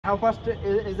How fast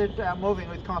is it moving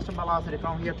with constant velocity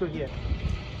from here to here?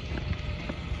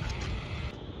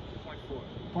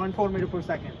 0.4 meter per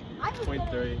second.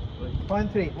 0.3.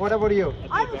 0.3. What about you?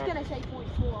 I was going to say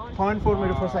 0.4. 0.4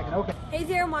 meter per second. Okay. Hey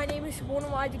there, my name is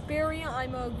Suborno.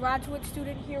 I'm a graduate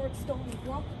student here at Stony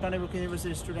Brook. Stony Brook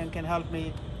University student can help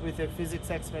me with a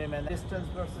physics experiment. Distance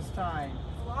versus time.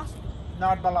 Velocity.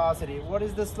 Not velocity. What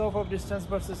is the slope of distance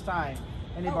versus time?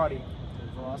 Anybody?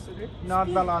 Velocity? Not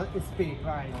velocity, speed,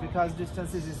 right? Because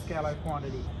distance is a scalar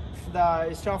quantity.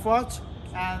 The stopwatch,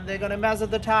 and they're gonna measure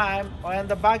the time when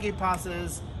the buggy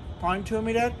passes 0.2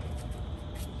 meter,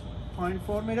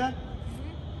 0.4 meter.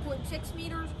 0.6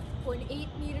 meters, 0.8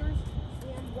 meters,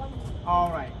 and 1 meter. All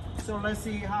right. So let's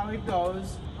see how it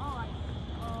goes. All right.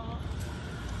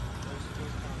 3, 2,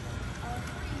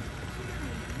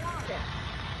 1.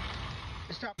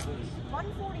 Stop.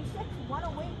 146,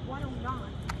 108,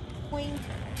 109.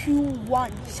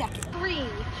 0.21 seconds. 3,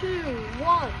 2,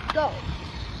 1, go.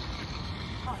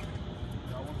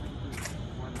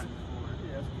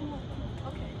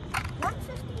 Okay.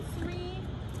 153,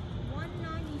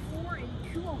 194, and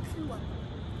 202.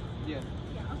 Yeah.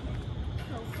 Yeah, okay.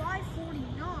 So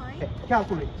 549. Okay.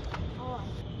 Calculate. All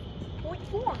right.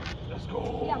 0.4. Let's go.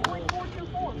 Yeah,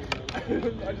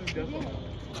 0.424. I just guessed that.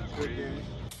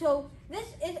 So this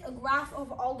is a graph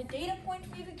of all the data points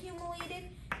we've accumulated.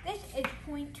 This is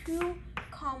 0.2,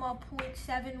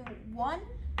 0.71.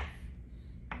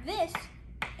 This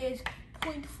is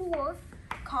 0.4,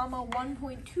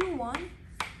 1.21.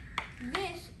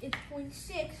 This is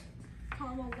 0.6,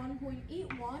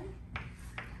 1.81.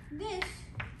 This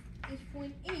is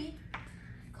 0.8,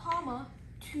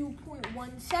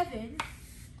 2.17.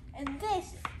 And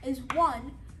this is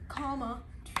 1,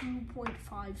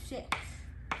 2.56.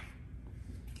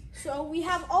 So we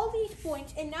have all these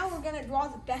points, and now we're going to draw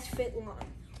the best fit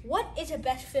line. What is a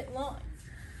best fit line?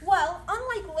 Well,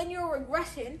 unlike linear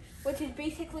regression, which is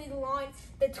basically the line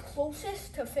that's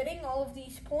closest to fitting all of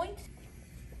these points,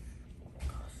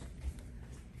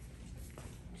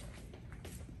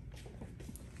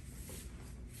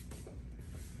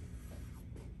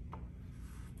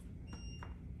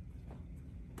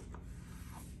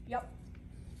 yep.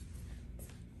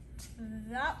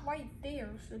 That right there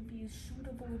should be a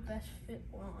suitable best fit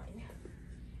line.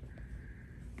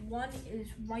 One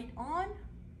is right on.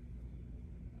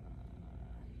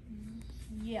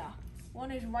 Yeah, one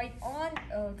is right on.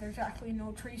 There's actually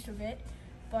no trace of it,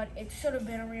 but it should have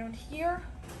been around here.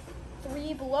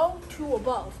 3 below, 2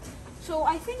 above. So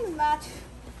I think that's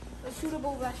a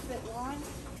suitable best fit line.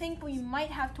 I think we might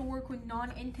have to work with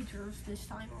non-integers this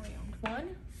time around.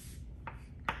 1.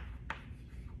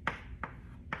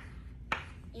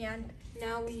 And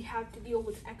now we have to deal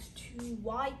with x2,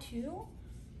 y2,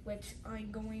 which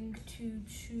I'm going to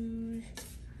choose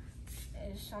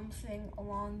as something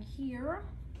along here.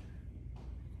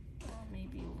 Or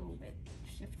maybe a little bit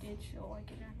shifted so I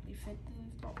can actually fit the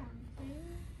button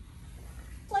there.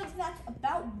 Like that's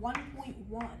about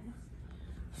 1.1.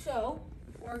 So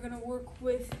we're gonna work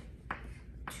with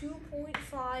 2.5,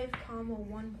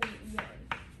 1.1.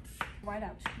 Write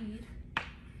out speed.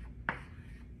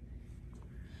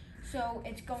 So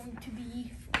it's going to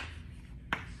be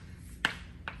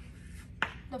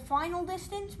the final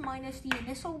distance minus the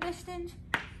initial distance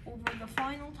over the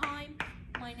final time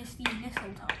minus the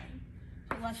initial time.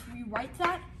 So let's rewrite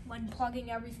that when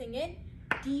plugging everything in.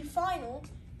 D final,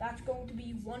 that's going to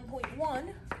be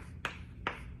 1.1.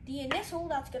 The initial,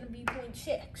 that's going to be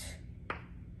 0.6.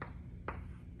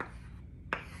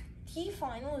 T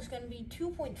final is going to be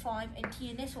 2.5 and T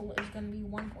initial is going to be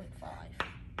 1.5.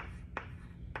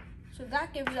 So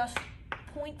that gives us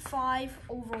 0.5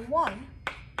 over 1,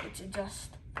 which is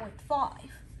just 0.5.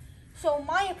 So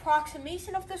my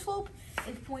approximation of the slope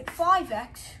is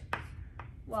 0.5x.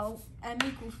 Well, m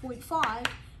equals 0.5,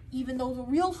 even though the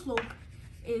real slope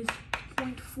is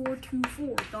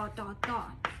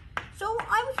 0.424, ... So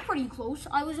I was pretty close.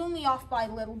 I was only off by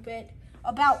a little bit,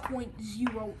 about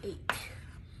 0.08,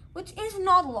 which is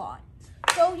not a lot.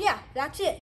 So yeah, that's it.